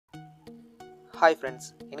Hi friends,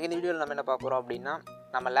 இன்னைக்கு இந்த வீடியோவில் நம்ம என்ன பார்க்க போகிறோம் அப்படின்னா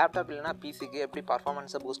நம்ம லேப்டாப் இல்லைனா பிசிக்கு எப்படி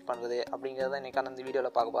பர்ஃபார்மன்ஸை பூஸ்ட் பண்ணுறது அப்படிங்கிறத இன்றைக்கான இந்த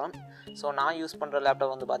வீடியோவில் பார்க்க போகிறோம். ஸோ நான் யூஸ் பண்ணுற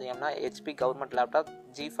லேப்டாப் வந்து பார்த்தீங்கன்னா ஹெச்பி கவர்மெண்ட் லேப்டாப்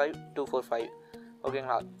G5245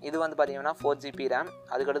 ஓகேங்களா. இது வந்து பார்த்தீங்கன்னா 4GB ரேம்,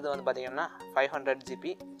 அதுக்கடுத்து வந்து பார்த்தீங்கன்னா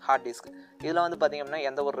 500GB ஹார்ட் டிஸ்க். இதில் வந்து பார்த்தீங்கன்னா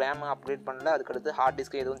எந்த ஒரு ரேம் அப்கிரேட் பண்ணல, அதுக்கடுத்து ஹார்ட்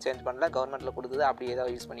டிஸ்க் எதுவும் சேஞ்ச் பண்ணல, கவர்மெண்ட்டில் கொடுத்தது அப்படியே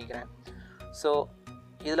தான் யூஸ் பண்ணிக்கிறேன். ஸோ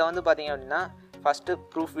இதில் வந்து பார்த்தீங்க அப்படின்னா ஃபஸ்ட்டு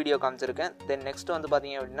ப்ரூஃப் வீடியோ காமிச்சிருக்கேன். தென் நெக்ஸ்ட்டு வந்து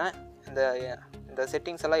பார்த்தீங்க அப்படின்னா இந்த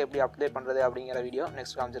செட்டிங்ஸ் எல்லாம் எப்படி அப்டேட் பண்ணுறது அப்படிங்கிற வீடியோ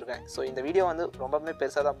நெக்ஸ்ட் காமிச்சிருக்கேன். ஸோ இந்த வீடியோ வந்து ரொம்பவுமே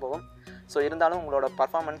பெருசாக தான் போகும். ஸோ இருந்தாலும் உங்களோட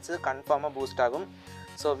பர்ஃபார்மன்ஸு கன்ஃபார்மாக பூஸ்ட் ஆகும்.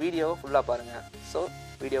 ஸோ வீடியோவை ஃபுல்லாக பாருங்கள். ஸோ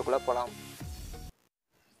வீடியோக்குள்ளே போகலாம்.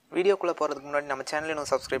 வீடியோக்குள்ளே போகிறதுக்கு முன்னாடி நம்ம சேனல்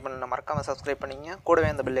இன்னும் சப்ஸ்கிரைப் பண்ண மறக்காமல் சப்ஸ்கிரைப் பண்ணிங்க. கூடவே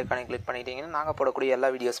அந்த பெல் ஐக்கானை கிளிக் பண்ணிட்டீங்கன்னா நாங்கள் போடக்கூடிய எல்லா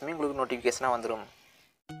வீடியோஸுமே உங்களுக்கு நோட்டிஃபிகேஷனாக வந்துடும்.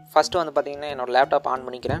 ஃபஸ்ட்டு வந்து பார்த்திங்கன்னா என்னோடய லேப்டாப் ஆன்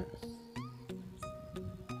பண்ணிக்கிறேன்.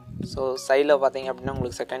 ஸோ சைடில் பார்த்தீங்க அப்படின்னா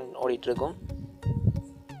உங்களுக்கு செகண்ட் ஓடிட்டுருக்கும்.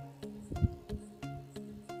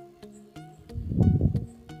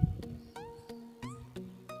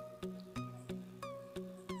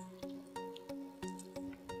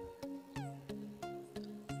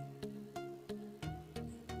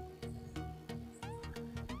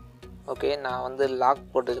 ஓகே, நான் வந்து லாக்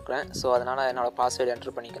போட்டுருக்கிறேன். ஸோ அதனால் என்னோடய பாஸ்வேர்டு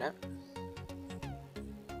என்ட்ரு பண்ணிக்கிறேன்.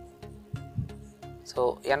 ஸோ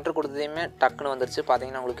என்ட்ரு கொடுத்ததையுமே டக்குன்னு வந்துருச்சு,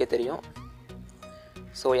 பார்த்தீங்கன்னா உங்களுக்கே தெரியும்.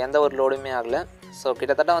 ஸோ எந்த ஒரு லோடுமே ஆகலை. ஸோ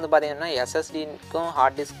கிட்டத்தட்ட வந்து பார்த்திங்கன்னா எஸ்எஸ்டிக்கும்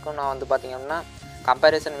ஹார்ட் டிஸ்க்கும் நான் வந்து பார்த்திங்கன்னா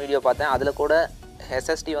கம்பேரிசன் வீடியோ பார்த்தேன். அதில் கூட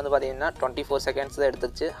எஸ்எஸ்டி வந்து பார்த்திங்கன்னா 24 செகண்ட்ஸ் தான்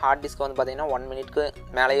எடுத்துச்சு. ஹார்ட் டிஸ்க் வந்து பார்த்திங்கன்னா 1 மினிட்க்கு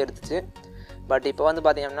மேலேயே எடுத்துச்சு. பட் இப்போ வந்து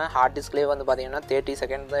பார்த்திங்கன்னா ஹார்ட் டிஸ்க்லேயே வந்து பார்த்திங்கன்னா 30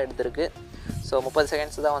 செகண்ட்ஸ் தான் எடுத்திருக்கு. ஸோ 30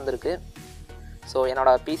 செகண்ட்ஸ் தான் வந்திருக்கு. ஸோ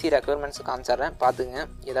என்னோடய பிசி ரெக்குயர்மெண்ட்ஸ் காமிச்சிட்றேன், பார்த்துங்க.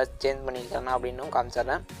 ஏதாச்சும் சேஞ்ச் பண்ணிக்கிறேன்னா அப்படின்னும்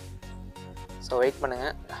காமிச்சிட்றேன். ஸோ வெயிட்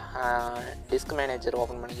பண்ணுங்கள். டிஸ்க் மேனேஜர்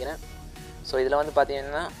ஓப்பன் பண்ணிக்கிறேன். ஸோ இதில் வந்து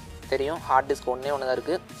பார்த்தீங்கன்னா தெரியும், ஹார்ட் டிஸ்க் ஒன்று தான்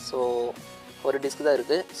இருக்குது. ஸோ ஒரு டிஸ்க் தான்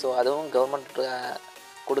இருக்குது. ஸோ அதுவும் கவர்மெண்ட்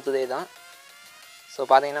கொடுத்ததே தான். ஸோ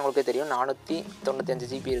பார்த்தீங்கன்னா உங்களுக்கே தெரியும்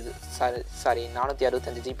 495GB இருக்குது. சாரி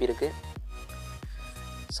 465GB இருக்குது.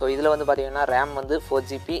 ஸோ இதில் வந்து பார்த்திங்கன்னா ரேம் வந்து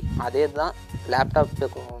 4GB, அதே தான் லேப்டாப்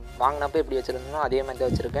வாங்கினப்போ எப்படி வச்சுருந்தோம் அதே மாதிரி தான்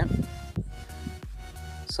வச்சுருக்கேன்.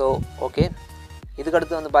 ஸோ ஓகே,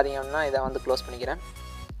 இதுக்கடுத்து வந்து பார்த்திங்கன்னா இதை வந்து க்ளோஸ் பண்ணிக்கிறேன்.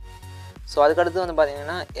 ஸோ அதுக்கடுத்து வந்து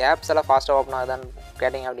பார்த்திங்கன்னா ஆப்ஸ் எல்லாம் ஃபாஸ்ட்டாக ஓப்பன் ஆகுதான்னு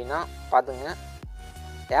கேட்டிங்க அப்படின்னா பார்த்துங்க.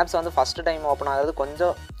 ஆப்ஸ் வந்து ஃபஸ்ட்டு டைம் ஓப்பன் ஆகுறது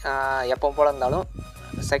கொஞ்சம் எப்போ போல் இருந்தாலும்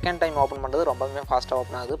செகண்ட் டைம் ஓப்பன் பண்ணுறது ரொம்பவுமே ஃபாஸ்ட்டாக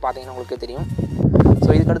ஓப்பன் ஆகுது, பார்த்திங்கன்னா உங்களுக்கே தெரியும். ஸோ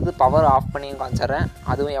இதுக்கடுத்து பவர் ஆஃப் பண்ணி காமிச்சிட்றேன்,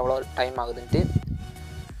 அதுவும் எவ்வளோ டைம் ஆகுதுன்ட்டு.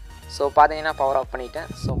 ஸோ பார்த்தீங்கன்னா பவர் ஆஃப் பண்ணிவிட்டேன்.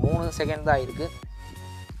 ஸோ 3 செகண்ட் தான் ஆகிருக்கு.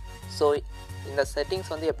 ஸோ இந்த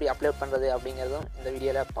செட்டிங்ஸ் வந்து எப்படி அப்லோட் பண்ணுறது அப்படிங்கிறதும் இந்த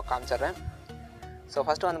வீடியோவில் இப்போ காமிச்சிட்றேன். ஸோ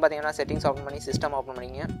ஃபஸ்ட்டு வந்து பார்த்திங்கன்னா செட்டிங்ஸ் ஓப்பன் பண்ணி சிஸ்டம் ஓப்பன்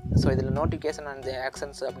பண்ணிங்க. ஸோ இதில் நோட்டிஃபிகேஷன் அண்ட்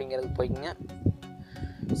ஆக்ஷன்ஸ் அப்படிங்கிறதுக்கு போய்க்குங்க.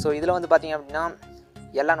 ஸோ இதில் வந்து பார்த்திங்க அப்படின்னா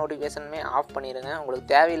எல்லா நோட்டிஃபிகேஷனுமே ஆஃப் பண்ணிடுங்க. உங்களுக்கு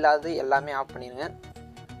தேவையில்லாதது எல்லாமே ஆஃப் பண்ணிடுங்க.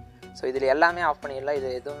 ஸோ இதில் எல்லாமே ஆஃப் பண்ணிடலாம், இது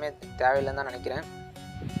எதுவுமே தேவையில்லைன்னு தான் நினைக்கிறேன்.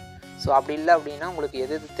 ஸோ அப்படி இல்லை அப்படின்னா உங்களுக்கு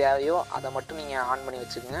எது தேவையோ அதை மட்டும் நீங்கள் ஆன் பண்ணி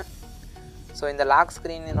வச்சுக்கோங்க. ஸோ இந்த லாக்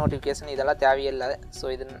ஸ்க்ரீன் நோட்டிஃபிகேஷன் இதெல்லாம் தேவையில்லை. ஸோ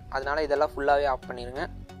அதனால் இதெல்லாம் ஃபுல்லாகவே ஆஃப் பண்ணிடுங்க.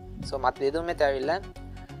 ஸோ மற்ற எதுவுமே தேவையில்லை.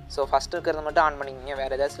 ஸோ ஃபஸ்ட்டு இருக்கிறத மட்டும் ஆன் பண்ணிக்கோங்க.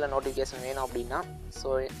 வேறு ஏதாச்சும் நோட்டிஃபிகேஷன் வேணும் அப்படின்னா. ஸோ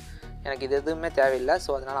எனக்கு இது எதுவுமே தேவையில்லை. ஸோ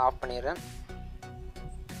அதனால் ஆஃப் பண்ணிடுறேன்.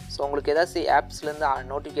 ஸோ உங்களுக்கு ஏதாச்சும் ஆப்ஸ்லேருந்து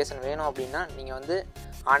நோட்டிஃபிகேஷன் வேணும் அப்படின்னா நீங்கள் வந்து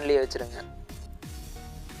ஆன்லேயே வச்சுருங்க.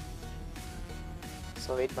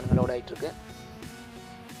 ஸோ வெயிட் பண்ணுங்கள், லோட் ஆகிட்டுருக்கு.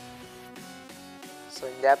 ஸோ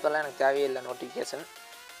இந்த ஆப்பெல்லாம் எனக்கு தேவையே இல்லை நோட்டிஃபிகேஷன்.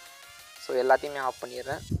 ஸோ எல்லாத்தையுமே ஆஃப்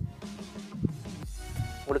பண்ணிடுறேன்.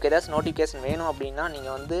 உங்களுக்கு ஏதாச்சும் நோட்டிஃபிகேஷன் வேணும் அப்படின்னா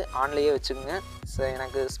நீங்கள் வந்து ஆன்லேயே வச்சுக்கோங்க. ஸோ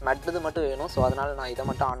எனக்கு ஸ்மெட்றது மட்டும் வேணும். ஸோ அதனால் நான் இதை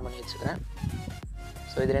மட்டும் ஆன் பண்ணி வச்சுக்கிறேன்.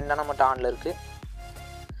 ஸோ இது 2 மட்டும் ஆனில் இருக்குது.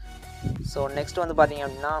 ஸோ நெக்ஸ்ட் வந்து பார்த்திங்க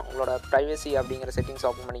அப்படின்னா உங்களோட ப்ரைவசி அப்படிங்கிற செட்டிங்ஸ்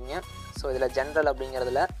ஓப்பன் பண்ணிங்க. ஸோ இதில் ஜென்ரல்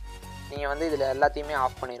அப்படிங்கிறதுல நீங்கள் வந்து இதில் எல்லாத்தையுமே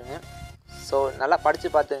ஆஃப் பண்ணிடுங்க. ஸோ நல்லா படித்து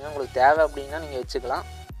பார்த்துங்க, உங்களுக்கு தேவை அப்படின்னா நீங்கள் வச்சுக்கலாம்.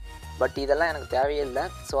 பட் இதெல்லாம் எனக்கு தேவையே இல்லை.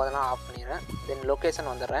 ஸோ அதெல்லாம் ஆஃப் பண்ணிடுறேன். தென்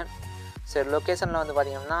லொக்கேஷன் வந்துடுறேன். சரி, லொக்கேஷனில் வந்து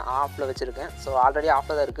பார்த்திங்கன்னா ஆஃபில் வச்சுருக்கேன். ஸோ ஆல்ரெடி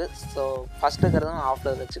ஆஃபில் தான் இருக்குது. ஸோ ஃபஸ்ட்டு இருக்கிறதும்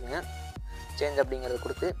ஆஃபில் வச்சுக்கோங்க, சேஞ்ச் அப்படிங்கிறது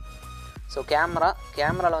கொடுத்து. ஸோ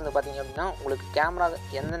கேமராவில் வந்து பார்த்திங்க அப்படின்னா உங்களுக்கு கேமரா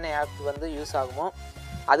என்னென்ன ஆப் வந்து யூஸ் ஆகுமோ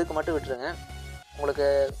அதுக்கு மட்டும் விட்டுருங்க. உங்களுக்கு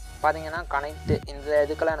பார்த்திங்கன்னா கனெக்ட் இந்த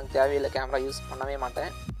இதுக்கெல்லாம் எனக்கு தேவையில்லை, கேமரா யூஸ் பண்ணவே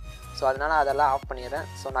மாட்டேன். ஸோ அதனால் அதெல்லாம் ஆஃப் பண்ணிடுறேன்.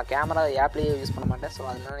 ஸோ நான் கேமரா ஆப்லேயே யூஸ் பண்ண மாட்டேன். ஸோ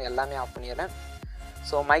அதனால் எல்லாமே ஆஃப் பண்ணிடுறேன்.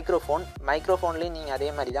 ஸோ மைக்ரோஃபோன்லேயும் நீங்கள் அதே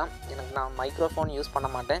மாதிரி தான். நான் மைக்ரோஃபோன் யூஸ் பண்ண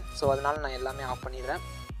மாட்டேன். ஸோ அதனால் நான் எல்லாமே ஆஃப் பண்ணிடுறேன்.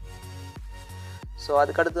 ஸோ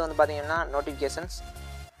அதுக்கடுத்து வந்து பார்த்திங்கன்னா நோட்டிஃபிகேஷன்ஸ்.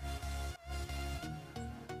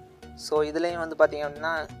 ஸோ இதுலேயும் வந்து பார்த்திங்க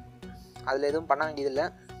அப்படின்னா அதில் எதுவும் பண்ண வேண்டியதில்லை.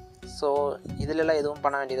 ஸோ இதிலெல்லாம் எதுவும்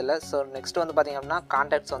பண்ண வேண்டியதில்லை. ஸோ நெக்ஸ்ட்டு வந்து பார்த்திங்க அப்படின்னா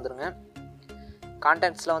கான்டாக்ட்ஸ் வந்துடுங்க.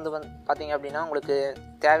 கான்டாக்ட்ஸில் வந்து பார்த்தீங்க அப்படின்னா உங்களுக்கு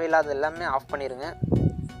தேவையில்லாத எல்லாமே ஆஃப் பண்ணிடுங்க.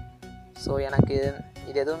 ஸோ எனக்கு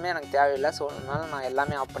இது எதுவுமே எனக்கு தேவையில்லை. ஸோ அதனால் நான்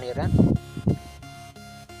எல்லாமே ஆஃப் பண்ணிடுறேன்.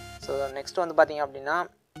 ஸோ நெக்ஸ்ட் வந்து பார்த்தீங்க அப்படின்னா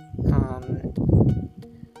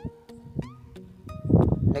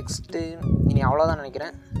நெக்ஸ்ட்டு இனி அவ்வளோதான்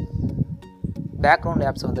நினைக்கிறேன். பேக்ரவுண்ட்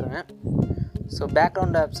ஆப்ஸ் வந்துடுங்க. ஸோ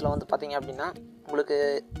பேக்ரவுண்ட் ஆப்ஸில் வந்து பார்த்தீங்க அப்படின்னா உங்களுக்கு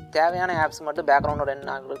தேவையான ஆப்ஸ் மட்டும் பேக்ரவுண்ட் 2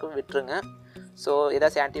 நாளுக்கு விட்டுருங்க. ஸோ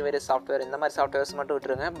ஏதாச்சும் ஆன்டிவைரஸ் சாஃப்ட்வேர் இந்த மாதிரி சாஃப்ட்வேர்ஸ் மட்டும்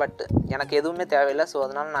விட்டுருங்க. பட் எனக்கு எதுவுமே தேவையில்லை. ஸோ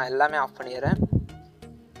அதனால் நான் எல்லாமே ஆஃப் பண்ணிடுறேன்.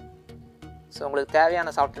 ஸோ உங்களுக்கு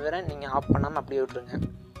தேவையான சாஃப்ட்வேரை நீங்கள் ஆஃப் பண்ணாமல் அப்படியே விட்டுருங்க.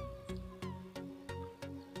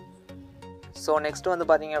 ஸோ நெக்ஸ்ட்டு வந்து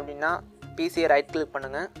பார்த்தீங்க அப்படின்னா பிசியை ரைட் கிளிக்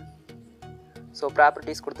பண்ணுங்கள். ஸோ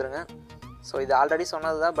ப்ராப்பர்ட்டிஸ் கொடுத்துருங்க. ஸோ இது ஆல்ரெடி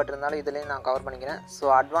சொன்னது தான், பட் இருந்தாலும் இதுலேயும் நான் கவர் பண்ணிக்கிறேன். ஸோ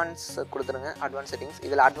அட்வான்ஸ் கொடுத்துருங்க, அட்வான்ஸ் செட்டிங்ஸ்.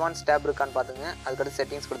 இதில் அட்வான்ஸ் டேப் இருக்கான்னு பார்த்துங்க. அதுக்கடுத்து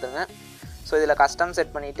செட்டிங்ஸ் கொடுத்துருங்க. ஸோ இதில் கஸ்டம்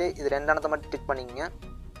செட் பண்ணிவிட்டு இது 2 மட்டும் டிக் பண்ணிக்கங்க.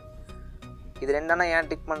 இது 2 ஏன்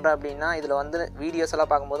டிக் பண்ணுறேன் அப்படின்னா இதில் வந்து வீடியோஸ்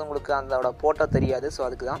எல்லாம் பார்க்கும்போது உங்களுக்கு அதோட ஃபோட்டோ தெரியாது. ஸோ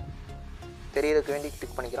அதுக்கு தான் தெரியறதுக்கு வேண்டி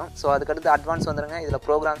டிக் பண்ணிக்கிறோம். ஸோ அதுக்கடுத்து அட்வான்ஸ் வந்துடுங்க. இதில்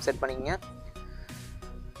ப்ரோக்ராம் செட் பண்ணிக்கங்க.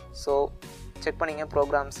 ஸோ செக் பண்ணிங்க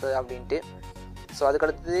ப்ரோக்ராம்ஸு அப்படின்ட்டு. ஸோ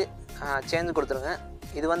அதுக்கடுத்து சேஞ்ச் கொடுத்துருங்க.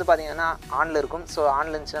 இது வந்து பார்த்திங்கன்னா ஆனில் இருக்கும். ஸோ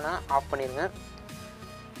ஆனில் இருந்துச்சுன்னா ஆஃப் பண்ணிடுங்க.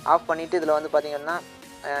 ஆஃப் பண்ணிவிட்டு இதில் வந்து பார்த்திங்கன்னா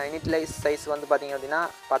இனிட்லைஸ் சைஸ் வந்து பார்த்திங்க அப்படின்னா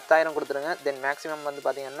 10,000 கொடுத்துருங்க. தென் மேக்ஸிமம் வந்து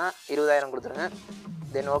பார்த்திங்கன்னா 20,000 கொடுத்துருங்க.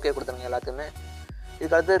 தென் ஓகே கொடுத்துருங்க எல்லாத்துக்குமே.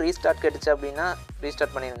 இதுக்கடுத்து ரீஸ்டார்ட் கேட்டுச்சு அப்படின்னா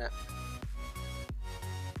ரீஸ்டார்ட் பண்ணிடுங்க.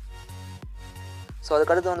 ஸோ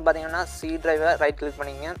அதுக்கடுத்து வந்து பார்த்திங்கன்னா சி டிரைவை ரைட் கிளிக்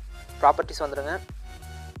பண்ணிங்க. ப்ராப்பர்ட்டிஸ் வந்துடுங்க.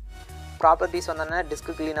 ப்ராப்பர்ட்டிஸ் வந்தோன்னா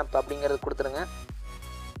டிஸ்க் க்ளீனப் அப்படிங்கிறது கொடுத்துருங்க.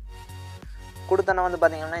 கொடுத்தோன்னா வந்து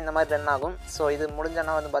பார்த்திங்கன்னா இந்த மாதிரி ரன் ஆகும். ஸோ இது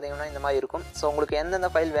முடிஞ்சோன்னா வந்து பார்த்திங்கன்னா இந்த மாதிரி இருக்கும். ஸோ உங்களுக்கு எந்தெந்த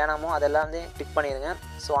ஃபைல் வேணாமோ அதெல்லாம் வந்து டிக் பண்ணிடுங்க.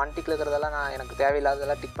 ஸோ அன்டிக் இருக்கிறதெல்லாம் நான் எனக்கு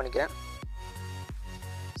தேவையில்லாததெல்லாம் டிக் பண்ணிக்கிறேன்.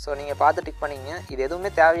 ஸோ நீங்கள் பார்த்து டிக் பண்ணிங்க. இது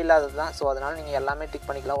எதுவுமே தேவையில்லாதது தான். ஸோ அதனால் நீங்கள் எல்லாமே டிக்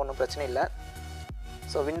பண்ணிக்கலாம், ஒன்றும் பிரச்சனை இல்லை.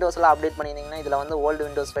 ஸோ விண்டோஸ்லாம் அப்டேட் பண்ணியிருந்தீங்கன்னா இதில் வந்து ஓல்டு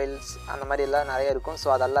விண்டோஸ் ஃபைல்ஸ் அந்த மாதிரி எல்லாம் நிறைய இருக்கும். ஸோ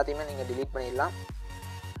அது எல்லாத்தையுமே நீங்கள் டிலீட் பண்ணிடலாம்.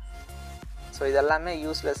 ஸோ இது எல்லாமே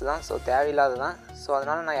யூஸ்லெஸ் தான். ஸோ தேவையில்லாது தான். ஸோ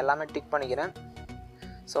அதனால் நான் எல்லாமே டிக் பண்ணிக்கிறேன்.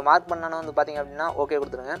 ஸோ மார்க் பண்ணானு வந்து பார்த்திங்க அப்படின்னா ஓகே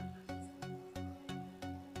கொடுத்துருங்க.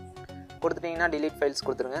 கொடுத்துட்டிங்கன்னா டிலீட் ஃபைல்ஸ்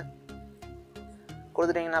கொடுத்துருங்க.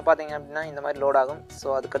 கொடுத்துட்டிங்கன்னா பார்த்திங்க அப்படின்னா இந்த மாதிரி லோட் ஆகும். ஸோ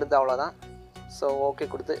அதுக்கடுத்து அவ்வளோதான். ஸோ ஓகே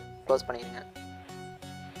கொடுத்து க்ளோஸ் பண்ணிடுங்க.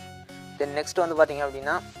 தென் நெக்ஸ்ட் வந்து பார்த்திங்க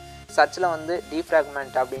அப்படின்னா சர்ச்சில் வந்து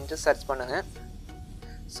டீஃப்ராக்மெண்ட் அப்படின்ட்டு சர்ச் பண்ணுங்கள்.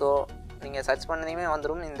 ஸோ நீங்கள் சர்ச் பண்ணதையுமே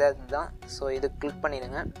வந்துடும் இந்த இதுதான். ஸோ இது கிளிக்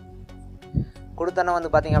பண்ணிடுங்க. கொடுத்தோன்னா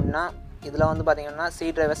வந்து பார்த்திங்க அப்படின்னா இதில் வந்து பார்த்திங்கன்னா சி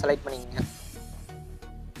டிரைவை செலக்ட் பண்ணிக்கங்க.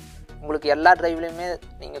 உங்களுக்கு எல்லா ட்ரைவ்லையுமே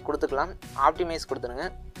நீங்கள் கொடுத்துக்கலாம். ஆப்டிமைஸ் கொடுத்துருங்க.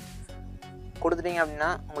 கொடுத்துட்டிங்க அப்படின்னா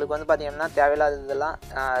உங்களுக்கு வந்து பார்த்திங்கன்னா தேவையில்லாத இதெல்லாம்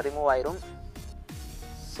ரிமூவ் ஆயிரும்.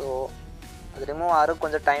 ஸோ அது ரிமூவ் ஆகிற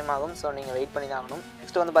கொஞ்சம் டைம் ஆகும். ஸோ நீங்கள் வெயிட் பண்ணி தான் ஆகணும்.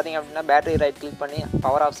 நெக்ஸ்ட் வந்து பார்த்திங்க அப்படின்னா பேட்டரி ரைட் கிளிக் பண்ணி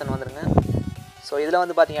பவர் ஆப்ஷன் வந்துடுங்க. ஸோ இதில்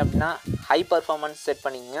வந்து பார்த்திங்க அப்படின்னா ஹை பர்ஃபார்மன்ஸ் செட்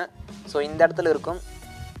பண்ணிக்கங்க. ஸோ இந்த இடத்துல இருக்கும்.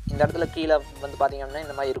 இந்த இடத்துல கீழே வந்து பார்த்திங்க அப்படின்னா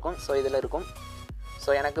இந்த மாதிரி இருக்கும். ஸோ இதில் இருக்கும்.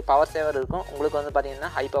 ஸோ எனக்கு பவர் சேவர் இருக்கும். உங்களுக்கு வந்து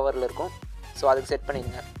பார்த்திங்கன்னா ஹை பவரில் இருக்கும். ஸோ அதுக்கு செட்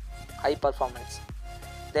பண்ணிடுங்க ஹை பர்ஃபார்மன்ஸ்.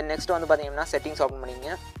 தென் நெக்ஸ்ட் வந்து பார்த்திங்கன்னா செட்டிங்ஸ் ஓப்பன்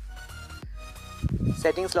பண்ணிங்க.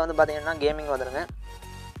 செட்டிங்ஸில் வந்து பார்த்திங்கன்னா கேமிங் வந்துடுங்க.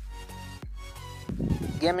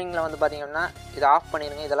 கேமிங்கில் வந்து பார்த்திங்கன்னா இதை ஆஃப்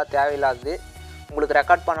பண்ணிடுங்க. இதெல்லாம் தேவையில்லாது. உங்களுக்கு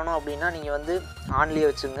ரெக்கார்ட் பண்ணணும் அப்படின்னா நீங்கள் வந்து ஆன்லேயே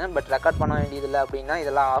வச்சுங்க. பட் ரெக்கார்ட் பண்ண வேண்டியதில்லை அப்படின்னா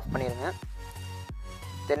இதெல்லாம் ஆஃப் பண்ணிடுங்க.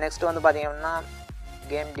 தென் நெக்ஸ்ட் வந்து பார்த்திங்கன்னா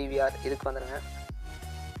கேம் டிவிஆர் இதுக்கு வந்துடுங்க.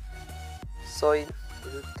 ஸோ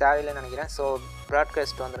இது தேவையில்லைன்னு நினைக்கிறேன். ஸோ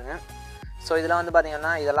ப்ராட்காஸ்ட் வந்துடுங்க. ஸோ இதில் வந்து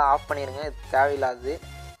பார்த்திங்கன்னா இதெல்லாம் ஆஃப் பண்ணிடுங்க. இது தேவையில்லாது.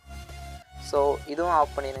 ஸோ இதுவும்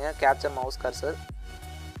ஆஃப் பண்ணிடுங்க. Capture mouse cursor.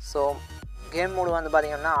 So game mode வந்து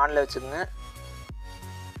பார்த்திங்கன்னா ஆனில் வச்சுக்கோங்க.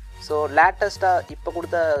 ஸோ லேட்டஸ்ட்டாக இப்போ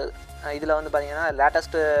கொடுத்த இதில் வந்து பார்த்திங்கன்னா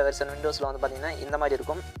லேட்டஸ்ட்டு வெர்ஷன் விண்டோஸில் வந்து பார்த்திங்கன்னா இந்த மாதிரி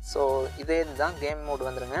இருக்கும். ஸோ இதே இதுதான் கேம் மோடு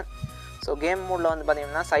வந்துடுங்க. ஸோ கேம் மோடில் வந்து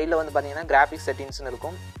பார்த்திங்கன்னா சைடில் வந்து பார்த்திங்கன்னா கிராஃபிக்ஸ் செட்டிங்ஸ்னு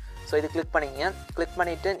இருக்கும். ஸோ இது கிளிக் பண்ணிங்க. கிளிக்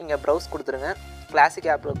பண்ணிவிட்டு நீங்கள் ப்ரௌஸ் கொடுத்துருங்க. கிளாசிக்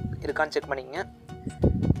ஆப் இருக்கான்னு செக் பண்ணிக்கங்க.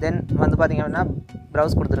 தென் வந்து பார்த்திங்க அப்படின்னா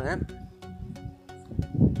ப்ரௌஸ் கொடுத்துருங்க.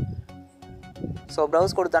 ஸோ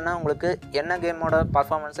ப்ரௌஸ் கொடுத்தோன்னா உங்களுக்கு என்ன கேமோட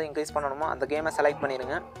பர்ஃபார்மன்ஸை இன்க்ரீஸ் பண்ணணுமோ அந்த கேமை செலக்ட்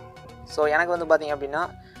பண்ணிடுங்க. ஸோ எனக்கு வந்து பார்த்திங்க அப்படின்னா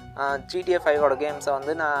GTA 5ஓட கேம்ஸை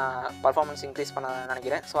வந்து நான் பர்ஃபார்மன்ஸ் இன்க்ரீஸ் பண்ண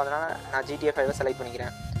நினைக்கிறேன். ஸோ அதனால் நான் GTA 5 செலக்ட்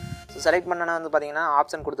பண்ணிக்கிறேன். ஸோ செலக்ட் பண்ணனா வந்து பார்த்திங்கன்னா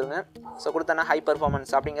ஆப்ஷன் கொடுத்துருங்க. ஸோ கொடுத்தோன்னா ஹை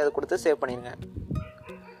பர்ஃபார்மன்ஸ் அப்படிங்கிறது கொடுத்து சேவ் பண்ணிடுங்க.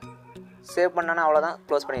 சேவ் பண்ணனா அவ்வளோதான்.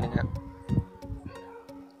 க்ளோஸ் பண்ணிடுங்க.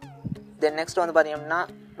 தென் நெக்ஸ்ட் வந்து பார்த்திங்க அப்படின்னா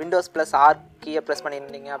விண்டோஸ் ப்ளஸ் ஆர் கீயை ப்ரெஸ்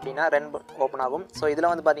பண்ணியிருந்தீங்க அப்படின்னா ரன் ஓப்பன் ஆகும். ஸோ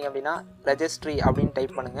இதில் வந்து பார்த்திங்க அப்படின்னா ரெஜிஸ்ட்ரி அப்படின்னு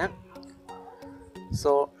டைப் பண்ணுங்கள்.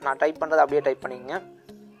 ஸோ நான் டைப் பண்ணுறது அப்படியே டைப் பண்ணிக்கங்க.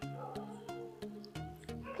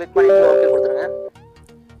 கிளிக் பண்ணிவிட்டு ஓகே கொடுத்துருங்க.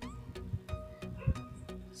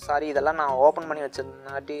 சாரி, இதெல்லாம் நான் ஓப்பன் பண்ணி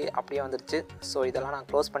வச்சதுனாட்டி அப்படியே வந்துருச்சு. ஸோ இதெல்லாம் நான்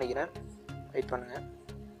க்ளோஸ் பண்ணிக்கிறேன். வெயிட் பண்ணுங்கள்.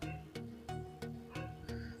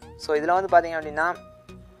 ஸோ இதில் வந்து பார்த்தீங்க அப்படின்னா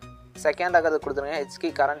செகண்ட் ஆகிறது கொடுத்துருங்க, ஹெச்கி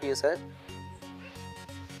கரண்ட் யூசர்.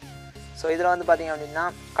 ஸோ இதில் வந்து பார்த்தீங்க அப்படின்னா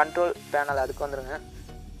கண்ட்ரோல் பேனல் அதுக்கு வந்துடுங்க.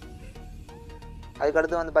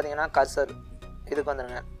 அதுக்கடுத்து வந்து பார்த்தீங்கன்னா கர்சர் இதுக்கு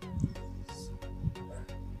வந்துடுங்க.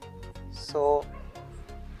 ஸோ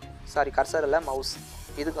சாரி, கர்சர் இல்லை, மவுஸ்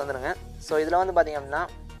இதுக்கு வந்துடுங்க. ஸோ இதில் வந்து பார்த்தீங்க அப்படின்னா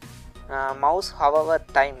மவுஸ் ஹவர்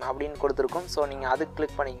டைம் அப்படின்னு கொடுத்துருக்கும். ஸோ நீங்கள் அதுக்கு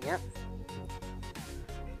கிளிக் பண்ணிக்கங்க.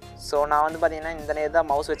 ஸோ நான் வந்து பார்த்தீங்கன்னா இந்த நேரம் தான்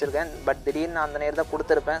மவுஸ் வச்சுருக்கேன், பட் திடீர்னு நான் அந்த நேரம் தான்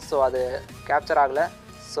கொடுத்துருப்பேன். ஸோ அது கேப்சர் ஆகலை.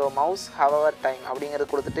 ஸோ மவுஸ் ஹவர் டைம்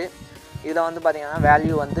அப்படிங்கிறது கொடுத்துட்டு இதில் வந்து பார்த்தீங்கன்னா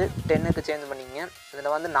வேல்யூ வந்து 10க்கு சேஞ்ச் பண்ணிங்க.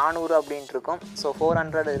 இதில் வந்து 400 அப்படின்ட்டு இருக்கும். ஸோ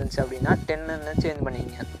 400 இருந்துச்சு அப்படின்னா 10ன்னு சேஞ்ச்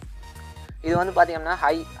பண்ணிங்க. இது வந்து பார்த்தீங்கன்னா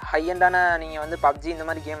ஹை எண்டான நீங்கள் வந்து பப்ஜி இந்த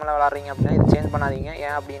மாதிரி கேமெல்லாம் விளாட்றீங்க அப்படின்னா இது சேஞ்ச் பண்ணாதீங்க.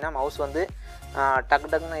 ஏன் அப்படின்னா மவுஸ் வந்து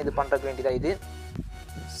டக்குன்னு இது பண்ணுறதுக்கு வேண்டியதாக இது.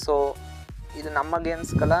 ஸோ இது நம்ம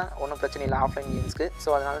கேம்ஸ்க்கெல்லாம் ஒன்றும் பிரச்சனை இல்லை, ஆஃப்லைன் கேம்ஸ்க்கு. ஸோ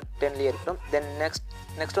அதனால் 10லேயே இருக்கட்டும். தென்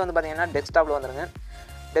நெக்ஸ்ட் வந்து பார்த்தீங்கன்னா டெஸ்க்டாப்பில் வந்துடுங்க.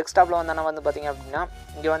 டெஸ்க்டாப்பில் வந்தோன்னா வந்து பார்த்தீங்க அப்படின்னா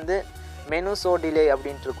இங்கே வந்து மெனு ஸோ டிலே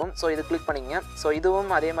அப்படின்ட்டு இருக்கும். ஸோ இது கிளிக் பண்ணிங்க. ஸோ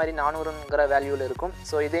இதுவும் அதே மாதிரி 400ங்கிற வேல்யூவில் இருக்கும்.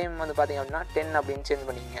 ஸோ இதையும் வந்து பார்த்தீங்க அப்படின்னா 10 அப்படின்னு சேஞ்ச்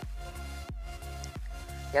பண்ணிக்கங்க.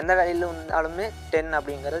 எந்த வேல்யூவில் இருந்தாலுமே 10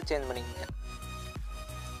 அப்படிங்கிறத சேஞ்ச் பண்ணிக்கங்க.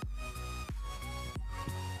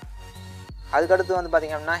 அதுக்கடுத்து வந்து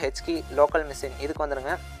பார்த்தீங்க அப்படின்னா ஹெச்கி லோக்கல் மிஷின் இதுக்கு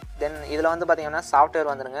வந்துடுங்க. தென் இதில் வந்து பார்த்தீங்கன்னா சாஃப்ட்வேர்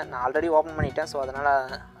வந்துடுங்க. நான் ஆல்ரெடி ஓப்பன் பண்ணிட்டேன். ஸோ அதனால்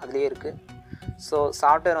அதுலேயே இருக்குது. ஸோ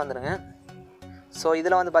சாஃப்ட்வேர் வந்துடுங்க. ஸோ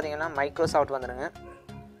இதில் வந்து பார்த்தீங்கன்னா மைக்ரோசாஃப்ட் வந்துடுங்க.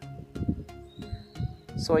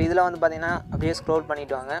 ஸோ இதில் வந்து பார்த்தீங்கன்னா அப்படியே ஸ்க்ரோல்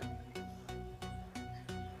பண்ணிட்டு வாங்க.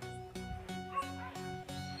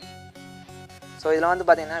 ஸோ இதில் வந்து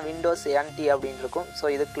பார்த்தீங்கன்னா விண்டோஸ் NT அப்படின்னு இருக்கும். ஸோ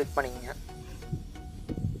இது கிளிக் பண்ணிக்கங்க.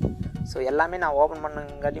 ஸோ எல்லாமே நான் ஓப்பன்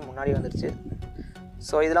பண்ணுங்காட்டி முன்னாடி வந்துருச்சு.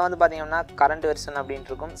 ஸோ இதில் வந்து பார்த்தீங்கன்னா கரண்ட் வெர்ஷன்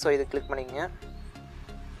அப்படின்ட்டு இருக்கும். ஸோ இது கிளிக் பண்ணிக்கங்க.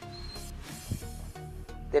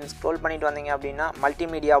 தென் ஸ்க்ரோல் பண்ணிட்டு வந்தீங்க அப்படின்னா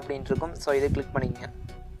மல்டிமீடியா அப்படின்ட்டு இருக்கும். ஸோ இது கிளிக் பண்ணிக்கங்க.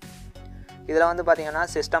 இதில் வந்து பார்த்தீங்கன்னா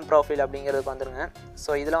சிஸ்டம் ப்ரொஃபைல் அப்படிங்கிறதுக்கு வந்துடுங்க.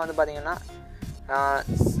 ஸோ இதில் வந்து பார்த்தீங்கன்னா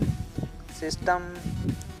சிஸ்டம்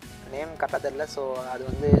நேம் கரெக்டாக தெரியல. ஸோ அது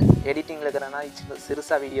வந்து எடிட்டிங்கில் இருக்கிறனா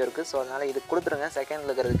சிறுசாக வீடியோ இருக்குது. ஸோ அதனால் இது கொடுத்துருங்க செகண்டில்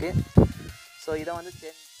இருக்கிறதுக்கு. ஸோ இதை வந்து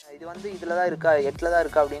இது வந்து இதில் தான் இருக்கா 8ல் தான்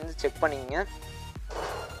இருக்கா அப்படின்னு செக் பண்ணிங்க.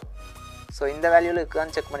 ஸோ இந்த வேல்யூவில்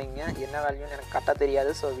இருக்கான்னு செக் பண்ணிங்க. என்ன வேல்யூன்னு எனக்கு கரெக்டாக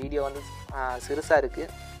தெரியாது. ஸோ வீடியோ வந்து சிறுசாக இருக்குது.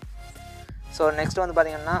 ஸோ நெக்ஸ்ட் வந்து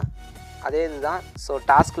பார்த்திங்கன்னா அதே இது தான். ஸோ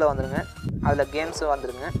டாஸ்கில் வந்துடுங்க. அதில் கேம்ஸு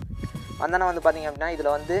வந்துடுங்க. வந்தோன்னா வந்து பார்த்திங்க அப்படின்னா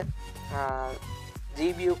இதில் வந்து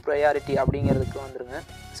GPU ப்ரையாரிட்டி அப்படிங்கிறதுக்கு வந்துடுங்க.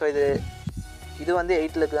 ஸோ இது வந்து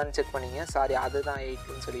 8ல் இருக்குதான்னு செக் பண்ணிங்க. சாரி, அதுதான்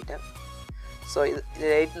 8ன்னு சொல்லிட்டேன். ஸோ இது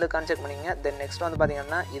 8ல் இருக்கான்னு செக் பண்ணிங்க. தென் நெக்ஸ்ட் வந்து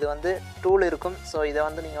பார்த்திங்கன்னா இது வந்து 2ல் இருக்கும். ஸோ இதை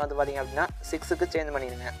வந்து நீங்கள் வந்து பார்த்திங்க அப்படின்னா 6க்கு சேஞ்ச்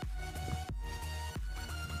பண்ணிடுங்க.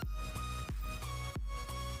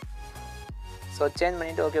 ஸோ சேஞ்ச்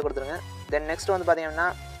பண்ணிவிட்டு ஓகே கொடுத்துருங்க. தென் நெக்ஸ்ட் வந்து பார்த்திங்கன்னா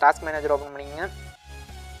டாஸ்க் மேனேஜர் ஓப்பன் பண்ணிங்க.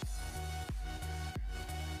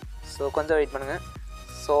 ஸோ கொஞ்சம் வெயிட் பண்ணுங்கள்.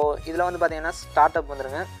 ஸோ இதில் வந்து பார்த்திங்கன்னா ஸ்டார்ட் அப்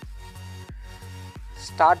வந்துடுங்க.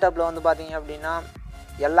 ஸ்டார்ட் அப்பில் வந்து பார்த்திங்க அப்படின்னா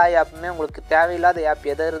எல்லா ஆப்புமே உங்களுக்கு தேவையில்லாத ஆப்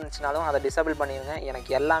எது இருந்துச்சுனாலும் அதை டிசேபிள் பண்ணிடுங்க. எனக்கு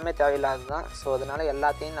எல்லாமே தேவையில்லாது தான். ஸோ அதனால்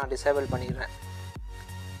எல்லாத்தையும் நான் டிசேபிள் பண்ணிடுறேன்.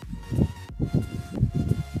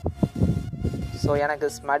 ஸோ எனக்கு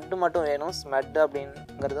ஸ்மெட் மட்டும் வேணும். ஸ்மெட்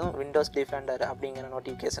அப்படிங்கிறதும் விண்டோஸ் டிஃபெண்டர் அப்படிங்கிற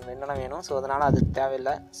நோட்டிஃபிகேஷன் என்னென்ன வேணும். ஸோ அதனால் அது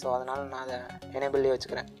தேவையில்லை. ஸோ அதனால் நான் அதை எனேபிள்லேயே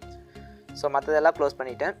வச்சுக்கிறேன். ஸோ மற்றதெல்லாம் க்ளோஸ்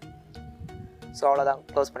பண்ணிவிட்டேன். ஸோ அவ்வளோதான்,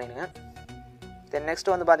 க்ளோஸ் பண்ணிடுங்க. தென்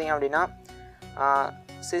நெக்ஸ்ட் வந்து பார்த்திங்க அப்படின்னா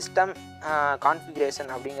சிஸ்டம்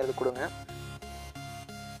கான்ஃபிகரேஷன் அப்படிங்கிறது கொடுங்க.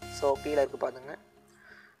 ஸோ கீழே இருக்குது பார்த்துங்க.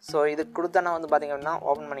 ஸோ இது கொடுத்தனா வந்து பார்த்திங்க அப்படின்னா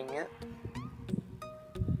ஓப்பன் பண்ணிங்க.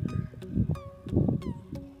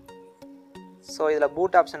 ஸோ இதில்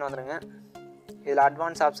பூட் ஆப்ஷன் வந்துடுங்க. இதில்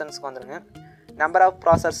அட்வான்ஸ் ஆப்ஷன்ஸ்க்கு வந்துடுங்க. நம்பர் ஆஃப்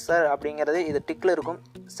ப்ராசஸர் அப்படிங்கிறது இது டிக்கில் இருக்கும்,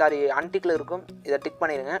 சாரி அன்டிக்கில் இருக்கும். இதை டிக்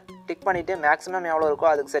பண்ணிடுங்க. டிக் பண்ணிவிட்டு மேக்ஸிமம் எவ்வளோ இருக்கோ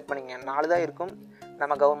அதுக்கு செட் பண்ணிங்க. 4 தான் இருக்கும்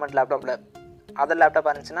நம்ம கவர்மெண்ட் லேப்டாப்பில். அதர் லேப்டாப்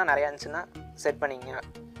இருந்துச்சுன்னா நிறையா இருந்துச்சுன்னா செட் பண்ணிங்க.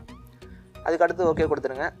 அதுக்கடுத்து ஓகே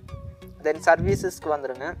கொடுத்துருங்க. தென் சர்வீசஸ்க்கு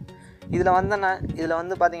வந்துடுங்க. இதில்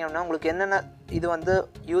வந்து பார்த்திங்க அப்படின்னா உங்களுக்கு என்னென்ன இது வந்து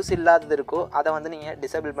யூஸ் இல்லாதது இருக்கோ அதை வந்து நீங்கள்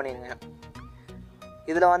டிசேபிள் பண்ணிடுங்க.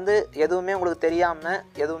 இதில் வந்து எதுவுமே உங்களுக்கு தெரியாமல்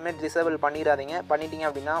எதுவுமே டிசேபிள் பண்ணிடாதீங்க. பண்ணிட்டீங்க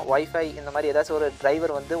அப்படின்னா ஒய்ஃபை இந்த மாதிரி ஏதாச்சும் ஒரு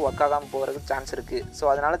டிரைவர் வந்து ஒர்க் ஆகாமல் போகிறதுக்கு சான்ஸ் இருக்குது. ஸோ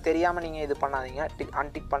அதனால் தெரியாமல் நீங்கள் இது பண்ணாதீங்க,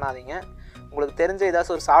 அன்டிக் பண்ணாதீங்க. உங்களுக்கு தெரிஞ்ச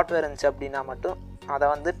ஏதாச்சும் ஒரு சாஃப்ட்வேர் இருந்துச்சு அப்படின்னா மட்டும் அதை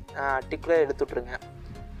வந்து டிக்கில் எடுத்துட்ருங்க.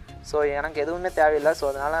 ஸோ எனக்கு எதுவுமே தேவையில்லை. ஸோ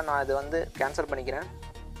அதனால் நான் இது வந்து கேன்சல் பண்ணிக்கிறேன்.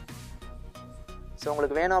 ஸோ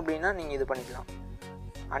உங்களுக்கு வேணும் அப்படின்னா நீங்கள் இது பண்ணிக்கலாம்,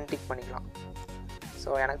 அன்டிக் பண்ணிக்கலாம்.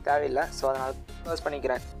 ஸோ எனக்கு தேவையில்லை. ஸோ அதனால் க்ளோஸ்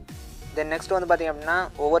பண்ணிக்கிறேன். தென் நெக்ஸ்ட் வந்து பார்த்திங்க அப்படின்னா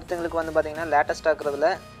ஒவ்வொருத்தங்களுக்கு வந்து பார்த்திங்கன்னா லேட்டஸ்ட்டாக இருக்கிறதுல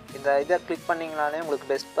இந்த இதை கிளிக் பண்ணிங்கனாலே உங்களுக்கு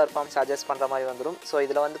பெஸ்ட் பர்ஃபார்மன்ஸ் அட்ஜஸ்ட் பண்ணுற மாதிரி வந்துடும். ஸோ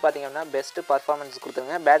இதில் வந்து பார்த்திங்க அப்படின்னா பெஸ்ட்டு பர்ஃபார்மன்ஸ்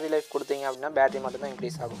கொடுத்துருங்க. பேட்டரி லைஃப் கொடுத்தீங்க அப்படின்னா பேட்டரி மட்டும்தான்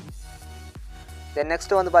இன்க்ரீஸ் ஆகும். தென்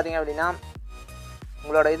நெக்ஸ்ட்டு வந்து பார்த்திங்க அப்படின்னா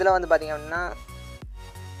உங்களோட இதில் வந்து பார்த்திங்க அப்படின்னா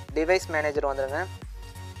டிவைஸ் மேனேஜர் வந்துடுங்க.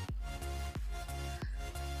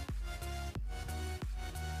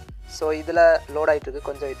 ஸோ இதில் லோட் ஆகிட்டு இருக்குது,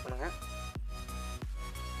 கொஞ்சம் வெயிட் பண்ணுங்கள்.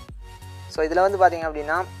 ஸோ இதில் வந்து பார்த்திங்க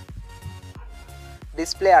அப்படின்னா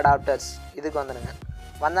டிஸ்பிளே அடாப்டர்ஸ் இதுக்கு வந்துடுங்க.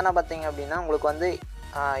 வந்தோன்னா பார்த்திங்க அப்படின்னா உங்களுக்கு வந்து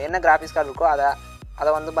என்ன கிராஃபிக்ஸ் கார்டு இருக்கோ அதை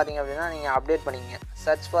வந்து பார்த்திங்க அப்படின்னா நீங்கள் அப்டேட் பண்ணிக்கங்க.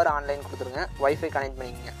 சர்ச் ஃபார் ஆன்லைன் கொடுத்துருங்க. வைஃபை கனெக்ட்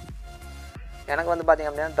பண்ணிக்கங்க. எனக்கு வந்து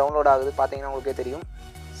பார்த்திங்க அப்படின்னா டவுன்லோட் ஆகுது, பார்த்திங்கன்னா உங்களுக்கே தெரியும்.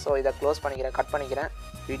 ஸோ இதை க்ளோஸ் பண்ணிக்கிறேன், கட் பண்ணிக்கிறேன்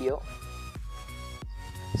வீடியோ.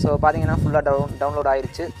 ஸோ பார்த்திங்கன்னா ஃபுல்லாக டவுன்லோட்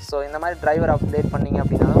ஆகிருச்சு. ஸோ இந்த மாதிரி டிரைவர் அப்டேட் பண்ணிங்க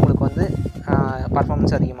அப்படின்னா உங்களுக்கு வந்து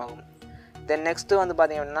பர்ஃபார்மன்ஸ் அதிகமாகும். தென் நெக்ஸ்ட்டு வந்து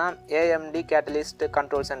பார்த்திங்க அப்படின்னா AMD catalyst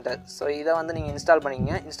control centre. So இதை வந்து நீங்கள் இன்ஸ்டால்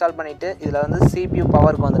பண்ணிங்க. இன்ஸ்டால் பண்ணிவிட்டு இதில் வந்து CPU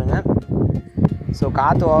பவருக்கு வந்துடுங்க. ஸோ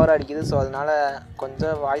காற்று ஓவர் அடிக்குது, ஸோ அதனால்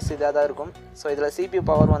கொஞ்சம் வாய்ஸ் இதாக தான் இருக்கும். ஸோ இதில் CPU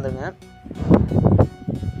பவர் வந்துடுங்க.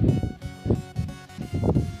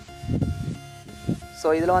 ஸோ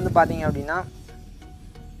இதில் வந்து பார்த்திங்க அப்படின்னா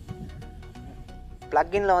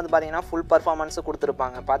ப்ளக்கின்ல வந்து பார்த்திங்கன்னா ஃபுல் பர்ஃபார்மன்ஸு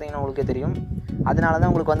கொடுத்துருப்பாங்க, பார்த்திங்கன்னா உங்களுக்கே தெரியும். அதனால தான்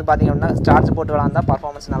உங்களுக்கு வந்து பார்த்திங்க அப்படின்னா சார்ஜ் போட்டு விளாண்டா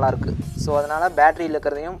பர்ஃபார்மன்ஸ் நல்லாயிருக்கு. ஸோ அதனால் பேட்டரியில்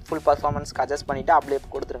இருக்கிறதையும் ஃபுல் பர்ஃபார்மன்ஸ்க்கு அட்ஜஸ்ட் பண்ணிவிட்டு அப்படியே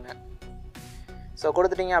கொடுத்துருங்க. ஸோ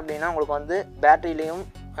கொடுத்துட்டிங்க அப்படின்னா உங்களுக்கு வந்து பேட்டரியிலையும்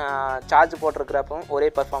சார்ஜ் போட்டிருக்கிறப்பவும் ஒரே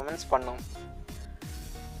பர்ஃபார்மன்ஸ் பண்ணும்.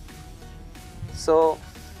 ஸோ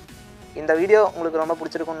இந்த வீடியோ உங்களுக்கு ரொம்ப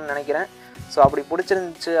பிடிச்சிருக்குன்னு நினைக்கிறேன். ஸோ அப்படி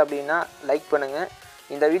பிடிச்சிருந்துச்சு அப்படின்னா லைக் பண்ணுங்கள்.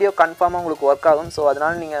 இந்த வீடியோ கன்ஃபார்மாக உங்களுக்கு ஒர்க் ஆகும். ஸோ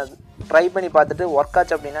அதனால் நீங்கள் ட்ரை பண்ணி பார்த்துட்டு ஒர்க்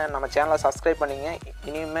ஆச்சு அப்படின்னா நம்ம சேனலை சப்ஸ்கிரைப் பண்ணிங்க.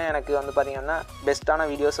 இனிமேல் எனக்கு வந்து பார்த்திங்கன்னா பெஸ்ட்டான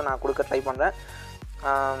வீடியோஸை நான் கொடுக்க ட்ரை பண்ணுறேன்.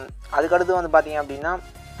 அதுக்கடுத்து வந்து பார்த்திங்க அப்படின்னா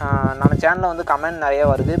நம்ம சேனலில் வந்து கமெண்ட் நிறையா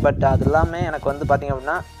வருது. பட் அது எல்லாமே எனக்கு வந்து பார்த்திங்க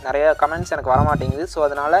அப்படின்னா நிறைய கமெண்ட்ஸ் எனக்கு வர மாட்டேங்குது. ஸோ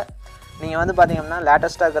அதனால் நீங்கள் வந்து பார்த்திங்க அப்படின்னா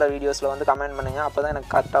லேட்டஸ்ட்டாக இருக்கிற வீடியோஸில் வந்து கமெண்ட் பண்ணுங்கள், அப்போ தான்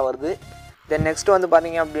எனக்கு கரெக்டாக வருது. தென் நெக்ஸ்ட்டு வந்து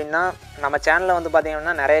பார்த்திங்க அப்படின்னா நம்ம சேனலில் வந்து பார்த்திங்க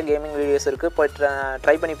அப்படின்னா நிறைய கேமிங் வீடியோஸ் இருக்குது, போய்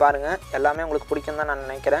ட்ரை பண்ணி பாருங்கள். எல்லாமே உங்களுக்கு பிடிக்கும் தான் நான்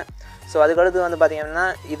நினைக்கிறேன். ஸோ அதுக்கடுத்து வந்து பார்த்திங்கன்னா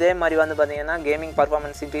இதே மாதிரி வந்து பார்த்திங்கன்னா கேமிங்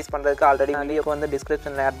பர்ஃபார்மன்ஸ் இன்க்ரீஸ் பண்ணுறதுக்கு ஆல்ரெடி வீடியோக்கு வந்து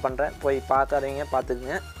டிஸ்கிரிப்ஷனில் ஆட் பண்ணுறேன், போய்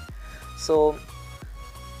பார்த்துக்குங்க.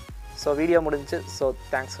 ஸோ வீடியோ முடிஞ்சு. ஸோ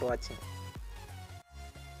தேங்க்ஸ் ஃபார் வாட்சிங்.